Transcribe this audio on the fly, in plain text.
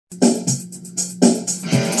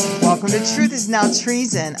Welcome to Truth is Now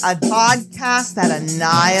Treason, a podcast that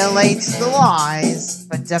annihilates the lies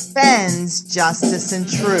but defends justice and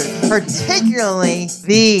truth, particularly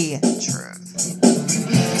the truth.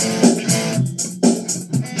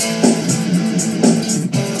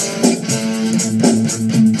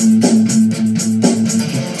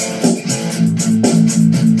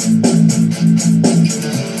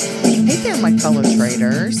 Hey there, my fellow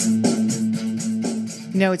traders.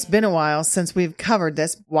 You know, it's been a while since we've covered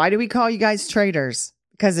this. Why do we call you guys traders?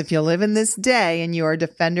 Because if you live in this day and you are a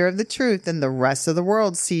defender of the truth, then the rest of the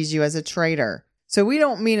world sees you as a traitor. So we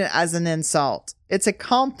don't mean it as an insult. It's a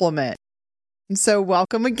compliment. And so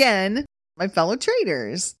welcome again, my fellow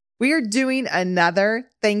traders. We are doing another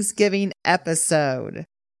Thanksgiving episode.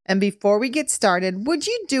 And before we get started, would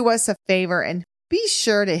you do us a favor and be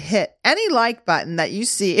sure to hit any like button that you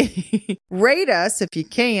see. Rate us if you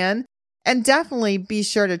can. And definitely be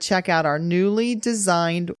sure to check out our newly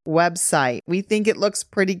designed website. We think it looks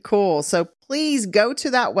pretty cool. So please go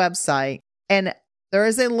to that website. And there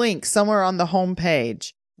is a link somewhere on the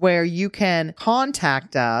homepage where you can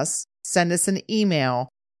contact us, send us an email,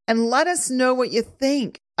 and let us know what you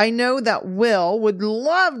think. I know that Will would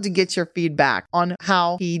love to get your feedback on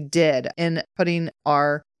how he did in putting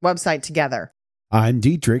our website together. I'm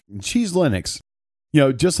Dietrich, and she's Lennox. You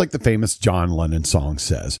know, just like the famous John Lennon song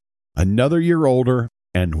says, another year older,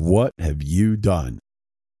 and what have you done?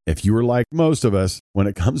 If you were like most of us, when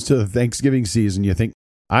it comes to the Thanksgiving season, you think,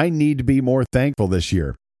 I need to be more thankful this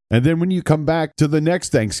year. And then when you come back to the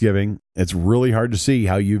next Thanksgiving, it's really hard to see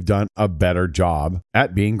how you've done a better job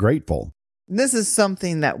at being grateful. This is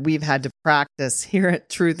something that we've had to practice here at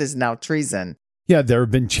Truth is Now Treason. Yeah, there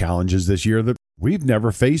have been challenges this year that we've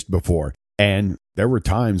never faced before. And there were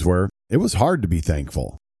times where it was hard to be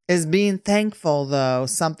thankful. Is being thankful, though,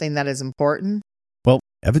 something that is important? Well,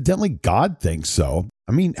 evidently God thinks so.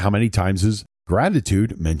 I mean, how many times is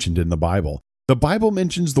gratitude mentioned in the Bible? The Bible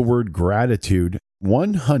mentions the word gratitude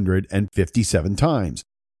 157 times.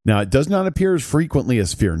 Now, it does not appear as frequently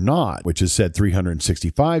as fear not, which is said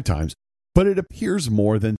 365 times, but it appears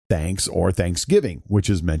more than thanks or thanksgiving, which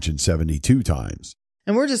is mentioned 72 times.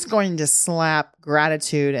 And we're just going to slap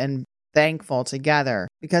gratitude and thankful together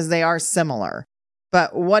because they are similar.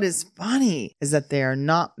 But what is funny is that they are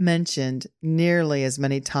not mentioned nearly as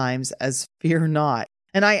many times as fear not.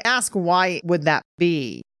 And I ask, why would that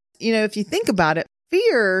be? You know, if you think about it,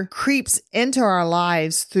 fear creeps into our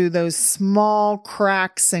lives through those small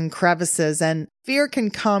cracks and crevices. And fear can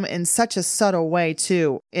come in such a subtle way,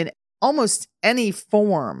 too, in almost any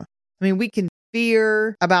form. I mean, we can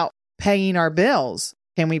fear about paying our bills.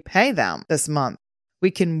 Can we pay them this month?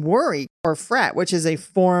 We can worry or fret, which is a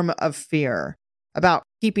form of fear. About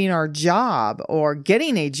keeping our job or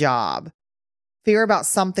getting a job, fear about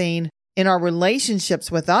something in our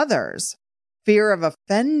relationships with others, fear of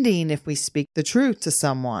offending if we speak the truth to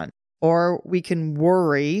someone, or we can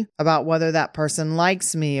worry about whether that person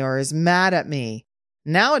likes me or is mad at me.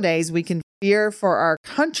 Nowadays, we can fear for our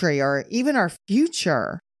country or even our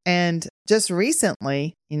future. And just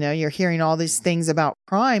recently, you know, you're hearing all these things about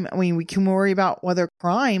crime. I mean, we can worry about whether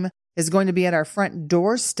crime is going to be at our front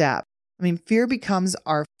doorstep. I mean, fear becomes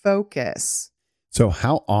our focus. So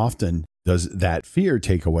how often does that fear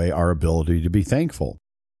take away our ability to be thankful?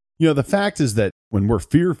 You know, the fact is that when we're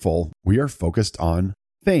fearful, we are focused on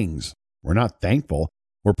things. We're not thankful.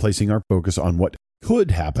 We're placing our focus on what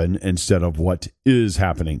could happen instead of what is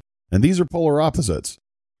happening. And these are polar opposites.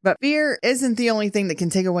 But fear isn't the only thing that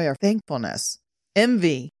can take away our thankfulness.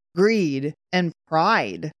 Envy, greed, and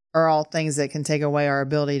pride are all things that can take away our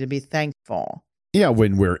ability to be thankful. Yeah,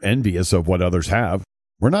 when we're envious of what others have,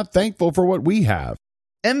 we're not thankful for what we have.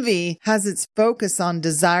 Envy has its focus on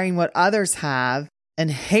desiring what others have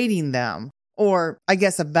and hating them. Or I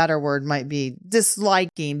guess a better word might be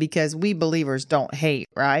disliking, because we believers don't hate,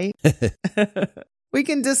 right? We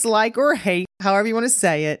can dislike or hate, however you want to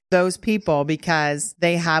say it, those people because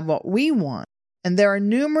they have what we want. And there are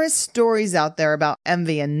numerous stories out there about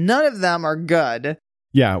envy, and none of them are good.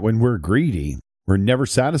 Yeah, when we're greedy, we're never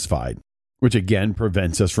satisfied, which again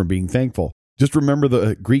prevents us from being thankful. Just remember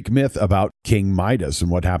the Greek myth about King Midas and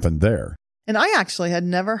what happened there. And I actually had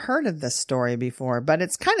never heard of this story before, but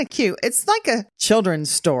it's kind of cute. It's like a children's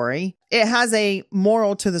story. It has a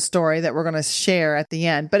moral to the story that we're going to share at the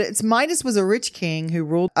end. But it's Midas was a rich king who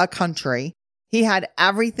ruled a country. He had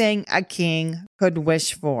everything a king could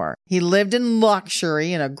wish for. He lived in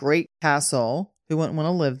luxury in a great castle. Who wouldn't want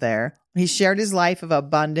to live there? He shared his life of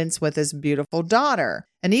abundance with his beautiful daughter.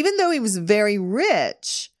 And even though he was very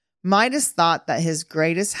rich, Midas thought that his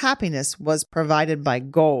greatest happiness was provided by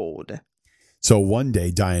gold. So one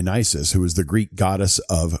day, Dionysus, who was the Greek goddess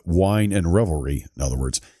of wine and revelry, in other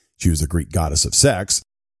words, she was the Greek goddess of sex,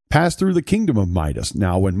 passed through the kingdom of Midas.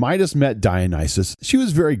 Now, when Midas met Dionysus, she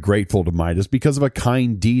was very grateful to Midas because of a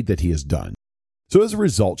kind deed that he has done. So as a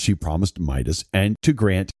result, she promised Midas and to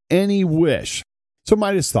grant any wish. So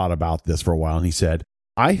Midas thought about this for a while, and he said,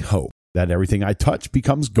 I hope that everything I touch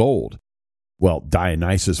becomes gold. Well,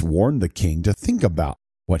 Dionysus warned the king to think about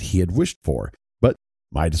what he had wished for, but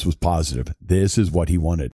Midas was positive. This is what he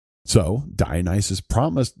wanted. So Dionysus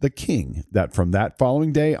promised the king that from that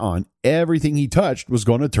following day on, everything he touched was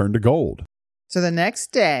going to turn to gold. So the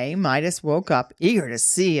next day, Midas woke up eager to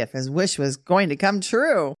see if his wish was going to come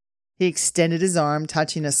true. He extended his arm,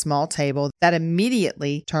 touching a small table that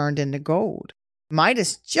immediately turned into gold.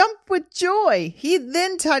 Midas jumped with joy. He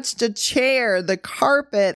then touched a chair, the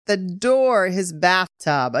carpet, the door, his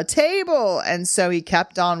bathtub, a table, and so he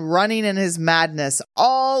kept on running in his madness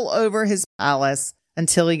all over his palace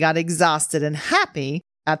until he got exhausted and happy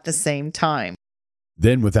at the same time.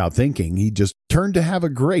 Then, without thinking, he just turned to have a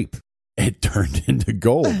grape. It turned into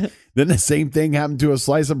gold. Then the same thing happened to a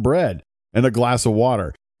slice of bread and a glass of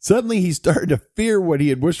water. Suddenly, he started to fear what he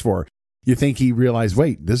had wished for. You think he realized,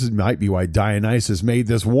 wait, might be why Dionysus made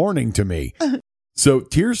this warning to me. So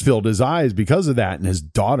tears filled his eyes because of that, and his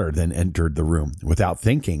daughter then entered the room. Without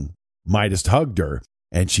thinking, Midas hugged her,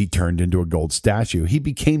 and she turned into a gold statue. He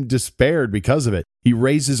became despaired because of it. He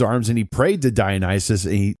raised his arms and he prayed to Dionysus,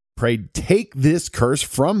 and he prayed, take this curse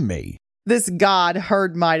from me. This god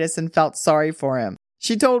heard Midas and felt sorry for him.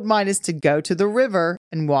 She told Midas to go to the river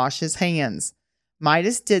and wash his hands.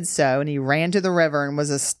 Midas did so, and he ran to the river and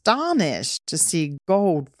was astonished to see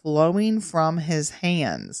gold flowing from his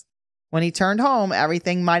hands. When he turned home,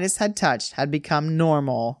 everything Midas had touched had become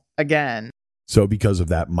normal again. So because of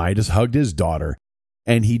that, Midas hugged his daughter,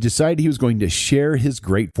 and he decided he was going to share his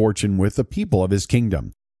great fortune with the people of his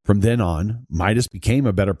kingdom. From then on, Midas became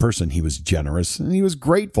a better person. He was generous, and he was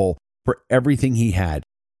grateful for everything he had.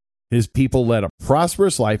 His people led a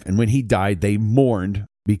prosperous life, and when he died, they mourned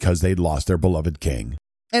because they'd lost their beloved king.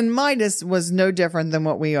 And Midas was no different than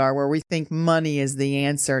what we are, where we think money is the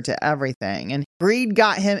answer to everything. And greed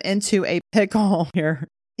got him into a pickle here.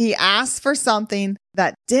 He asked for something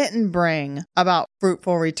that didn't bring about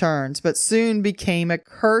fruitful returns, but soon became a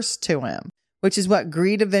curse to him, which is what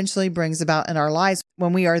greed eventually brings about in our lives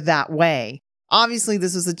when we are that way. Obviously,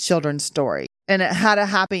 this was a children's story, and it had a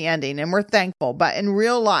happy ending, and we're thankful. But in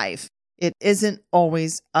real life, it isn't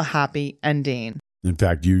always a happy ending. In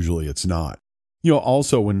fact, usually it's not.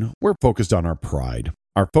 Also, when we're focused on our pride,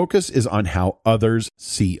 our focus is on how others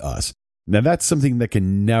see us. Now, that's something that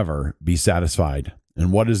can never be satisfied.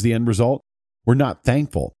 And what is the end result? We're not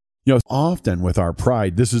thankful. Often with our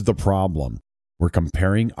pride, this is the problem. We're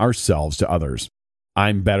comparing ourselves to others.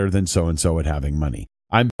 I'm better than so-and-so at having money.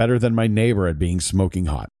 I'm better than my neighbor at being smoking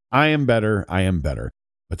hot. I am better.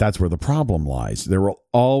 But that's where the problem lies. There will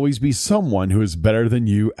always be someone who is better than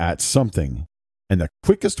you at something. And the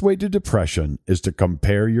quickest way to depression is to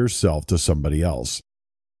compare yourself to somebody else,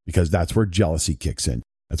 because that's where jealousy kicks in.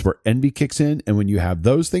 That's where envy kicks in. And when you have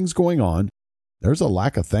those things going on, there's a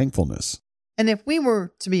lack of thankfulness. And if we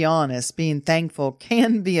were to be honest, being thankful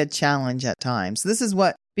can be a challenge at times. This is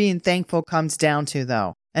what being thankful comes down to,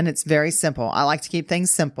 though. And it's very simple. I like to keep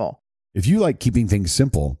things simple. If you like keeping things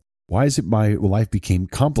simple, why is it my life became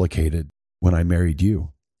complicated when I married you?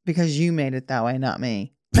 Because you made it that way, not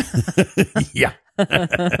me. Yeah.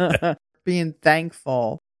 Being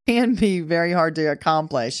thankful can be very hard to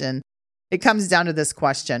accomplish. And it comes down to this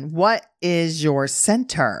question. What is your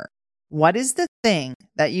center? What is the thing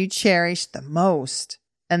that you cherish the most?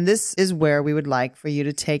 And this is where we would like for you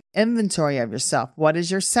to take inventory of yourself. What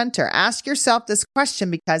is your center? Ask yourself this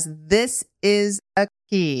question, because this is a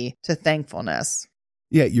key to thankfulness.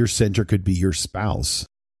 Yeah, your center could be your spouse.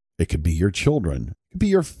 It could be your children. It could be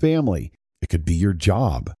your family. It could be your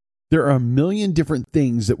job. There are a million different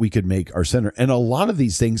things that we could make our center. And a lot of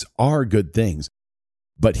these things are good things.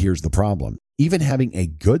 But here's the problem. Even having a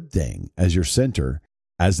good thing as your center,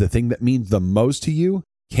 as the thing that means the most to you,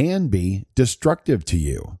 can be destructive to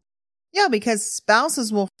you. Yeah, because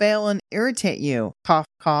spouses will fail and irritate you. Cough,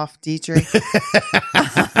 cough, Dietrich.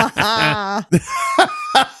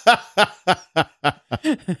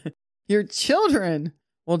 Your children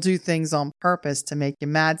will do things on purpose to make you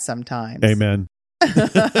mad sometimes. Amen.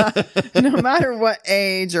 No matter what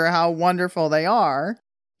age or how wonderful they are,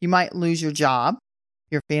 you might lose your job.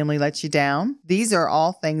 Your family lets you down. These are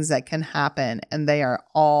all things that can happen, and they are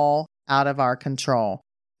all out of our control.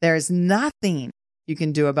 There is nothing you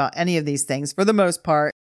can do about any of these things. For the most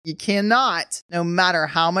part, you cannot, no matter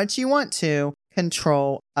how much you want to,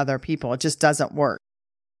 control other people. It just doesn't work.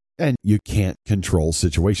 And you can't control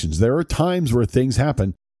situations. There are times where things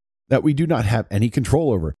happen that we do not have any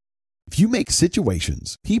control over. If you make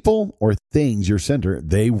situations, people, or things your center,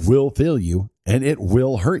 they will fail you and it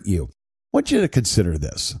will hurt you. I want you to consider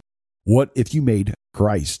this. What if you made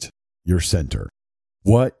Christ your center?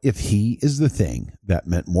 What if he is the thing that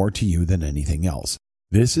meant more to you than anything else?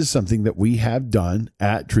 This is something that we have done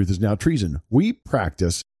at Truth is Now Treason. We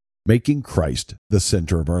practice making Christ the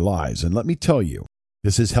center of our lives. And let me tell you,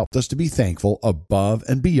 this has helped us to be thankful above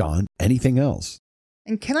and beyond anything else.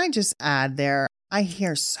 And can I just add there, I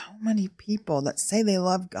hear so many people that say they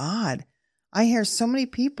love God. I hear so many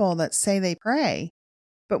people that say they pray.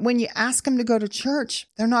 But when you ask them to go to church,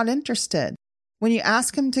 they're not interested. When you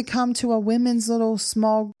ask them to come to a women's little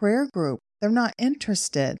small prayer group, they're not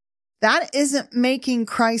interested. That isn't making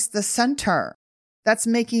Christ the center. That's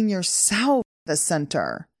making yourself the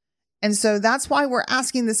center. And so that's why we're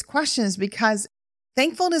asking this question, is because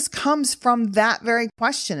thankfulness comes from that very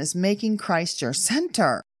question, is making Christ your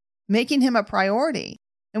center, making him a priority.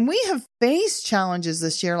 And we have faced challenges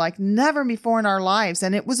this year like never before in our lives.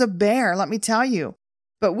 And it was a bear, let me tell you.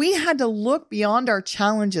 But we had to look beyond our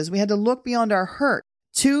challenges. We had to look beyond our hurt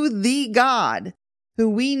to the God who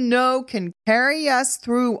we know can carry us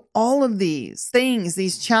through all of these things,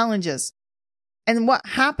 these challenges. And what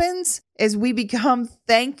happens is we become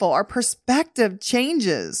thankful. Our perspective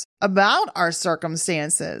changes about our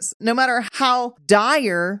circumstances, no matter how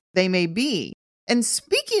dire they may be. And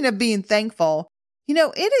speaking of being thankful,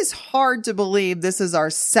 it is hard to believe this is our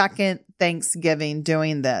second Thanksgiving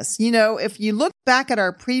doing this. If you look back at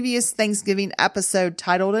our previous Thanksgiving episode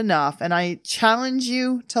titled Enough, and I challenge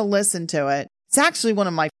you to listen to it, it's actually one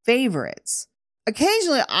of my favorites.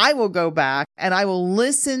 Occasionally, I will go back and I will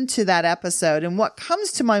listen to that episode. And what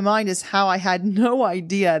comes to my mind is how I had no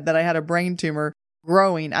idea that I had a brain tumor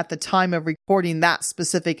growing at the time of recording that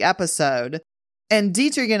specific episode. And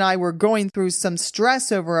Dietrich and I were going through some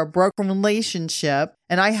stress over a broken relationship.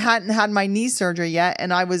 And I hadn't had my knee surgery yet.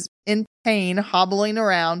 And I was in pain, hobbling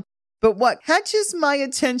around. But what catches my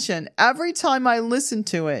attention every time I listen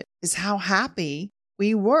to it is how happy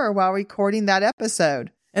we were while recording that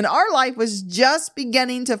episode. And our life was just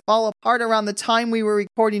beginning to fall apart around the time we were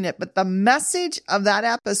recording it. But the message of that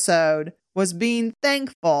episode was being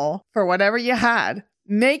thankful for whatever you had,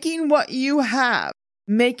 making what you have,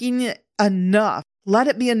 making it enough. Let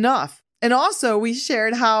it be enough. And also we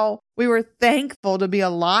shared how we were thankful to be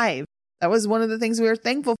alive. That was one of the things we were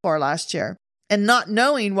thankful for last year, and not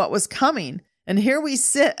knowing what was coming. And here we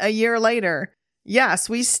sit a year later. Yes,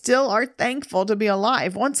 we still are thankful to be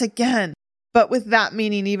alive once again, but with that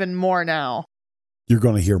meaning even more now. You're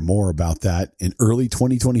going to hear more about that in early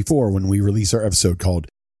 2024 when we release our episode called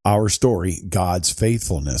Our Story, God's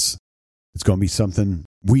Faithfulness. It's going to be something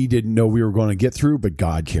we didn't know we were going to get through, but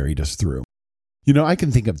God carried us through. I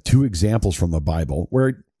can think of 2 examples from the Bible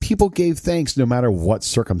where people gave thanks no matter what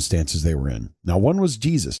circumstances they were in. Now, one was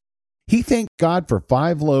Jesus. He thanked God for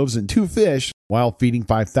 5 loaves and 2 fish while feeding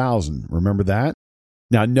 5,000. Remember that?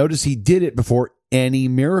 Now, notice he did it before any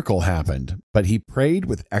miracle happened, but he prayed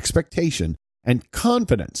with expectation and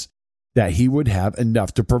confidence that he would have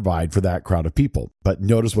enough to provide for that crowd of people. But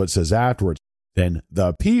notice what it says afterwards. Then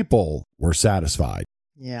the people were satisfied.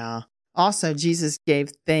 Yeah. Also, Jesus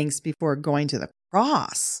gave thanks before going to the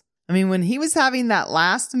cross. When he was having that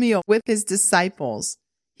last meal with his disciples,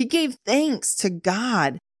 he gave thanks to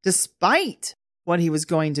God despite what he was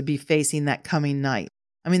going to be facing that coming night.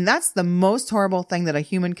 That's the most horrible thing that a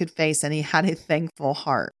human could face, and he had a thankful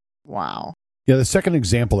heart. Wow. Yeah, the second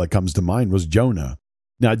example that comes to mind was Jonah.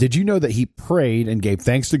 Now, did you know that he prayed and gave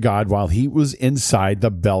thanks to God while he was inside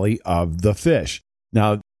the belly of the fish?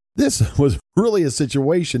 Now, this was really a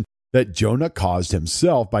situation that Jonah caused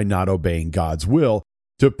himself by not obeying God's will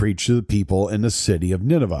to preach to the people in the city of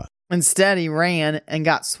Nineveh. Instead, he ran and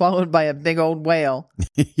got swallowed by a big old whale.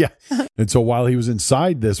 Yeah. And so while he was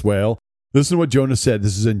inside this whale, listen to what Jonah said.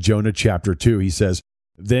 This is in Jonah chapter 2. He says,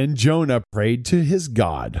 "Then Jonah prayed to his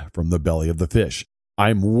God from the belly of the fish.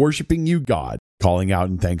 I'm worshiping you, God, calling out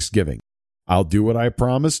in thanksgiving. I'll do what I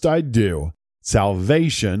promised I'd do.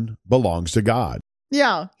 Salvation belongs to God."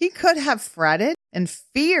 Yeah, he could have fretted and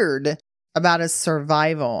feared about his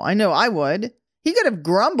survival. I know I would. He could have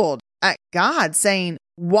grumbled at God, saying,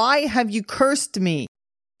 "Why have you cursed me?"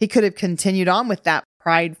 He could have continued on with that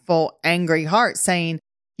prideful, angry heart, saying,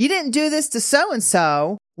 "You didn't do this to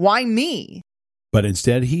so-and-so. Why me?" But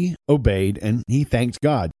instead, he obeyed and he thanked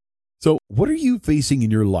God. So what are you facing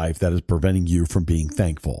in your life that is preventing you from being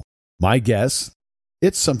thankful? My guess,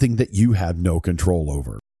 it's something that you have no control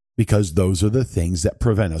over. because those are the things that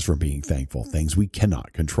prevent us from being thankful, things we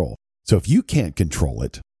cannot control. So if you can't control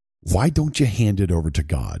it, why don't you hand it over to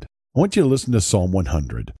God? I want you to listen to Psalm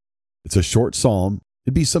 100. It's a short psalm.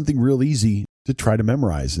 It'd be something real easy to try to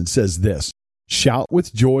memorize. It says this: shout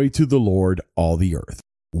with joy to the Lord, all the earth.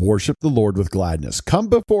 Worship the Lord with gladness. Come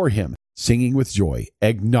before him, singing with joy.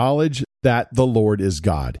 Acknowledge that the Lord is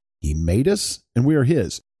God. He made us, and we are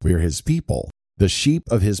his. We are his people, the sheep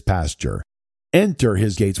of his pasture. Enter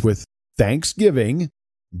his gates with thanksgiving.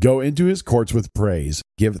 Go into his courts with praise.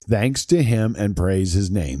 Give thanks to him and praise his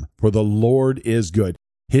name. For the Lord is good.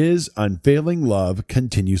 His unfailing love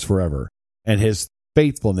continues forever, and his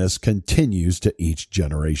faithfulness continues to each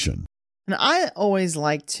generation. And I always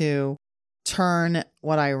like to turn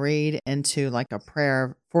what I read into like a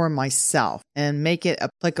prayer for myself and make it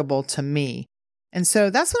applicable to me. And so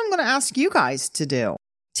that's what I'm going to ask you guys to do.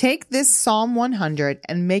 Take this Psalm 100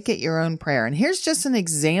 and make it your own prayer. And here's just an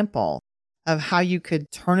example of how you could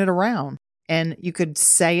turn it around, and you could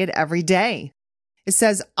say it every day. It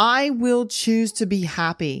says, I will choose to be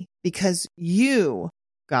happy because you,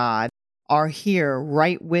 God, are here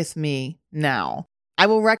right with me now. I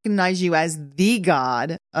will recognize you as the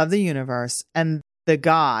God of the universe and the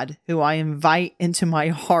God who I invite into my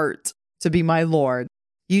heart to be my Lord.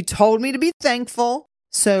 You told me to be thankful,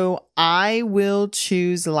 so I will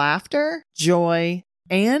choose laughter, joy,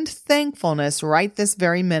 and thankfulness right this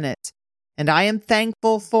very minute. And I am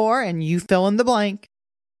thankful for, and you fill in the blank,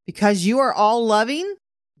 because you are all loving,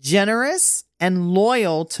 generous, and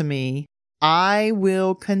loyal to me. I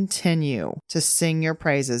will continue to sing your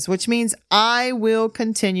praises, which means I will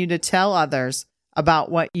continue to tell others about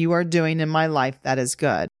what you are doing in my life that is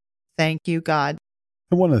good. Thank you, God.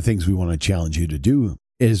 And one of the things we want to challenge you to do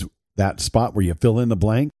is that spot where you fill in the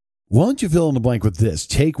blank. Why don't you fill in the blank with this?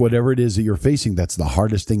 Take whatever it is that you're facing that's the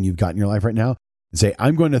hardest thing you've got in your life right now and say,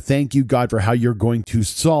 I'm going to thank you, God, for how you're going to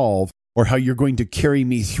solve or how you're going to carry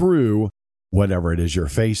me through whatever it is you're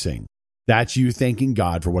facing. That's you thanking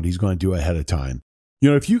God for what he's going to do ahead of time.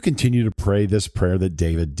 You know, if you continue to pray this prayer that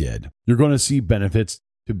David did, you're going to see benefits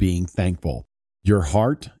to being thankful. Your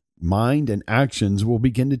heart, mind, and actions will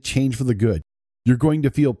begin to change for the good. You're going to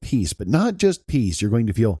feel peace, but not just peace. You're going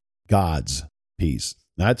to feel God's peace.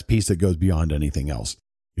 That's peace that goes beyond anything else.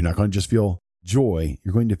 You're not going to just feel joy.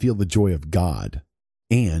 You're going to feel the joy of God.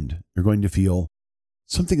 And you're going to feel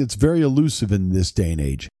something that's very elusive in this day and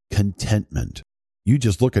age, contentment. You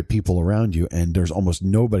just look at people around you and there's almost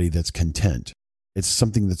nobody that's content. It's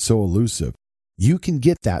something that's so elusive. You can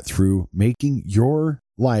get that through making your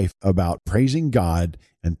life about praising God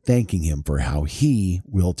and thanking him for how he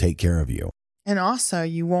will take care of you. And also,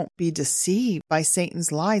 you won't be deceived by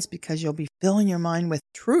Satan's lies because you'll be filling your mind with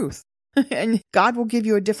truth. And God will give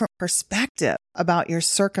you a different perspective about your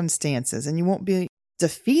circumstances, and you won't be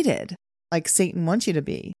defeated like Satan wants you to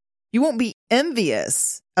be. You won't be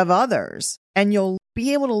envious of others, and you'll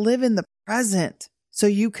be able to live in the present so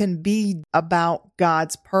you can be about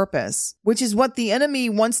God's purpose, which is what the enemy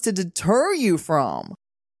wants to deter you from.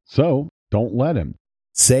 So don't let him.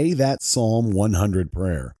 Say that Psalm 100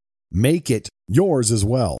 prayer. Make it yours as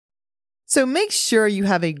well. So make sure you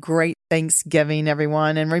have a great Thanksgiving,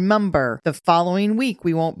 everyone. And remember, the following week,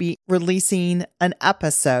 we won't be releasing an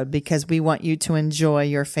episode because we want you to enjoy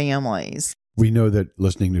your families. We know that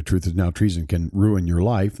listening to Truth Is Now Treason can ruin your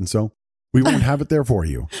life, and so we won't have it there for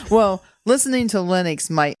you. Well, listening to Lennox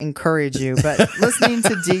might encourage you, but listening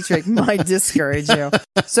to Dietrich might discourage you.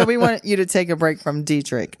 So we want you to take a break from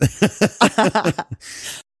Dietrich.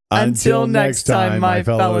 Until next time, my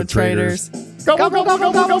fellow traders. Gobble,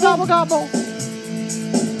 gobble, gobble, gobble, gobble, gobble.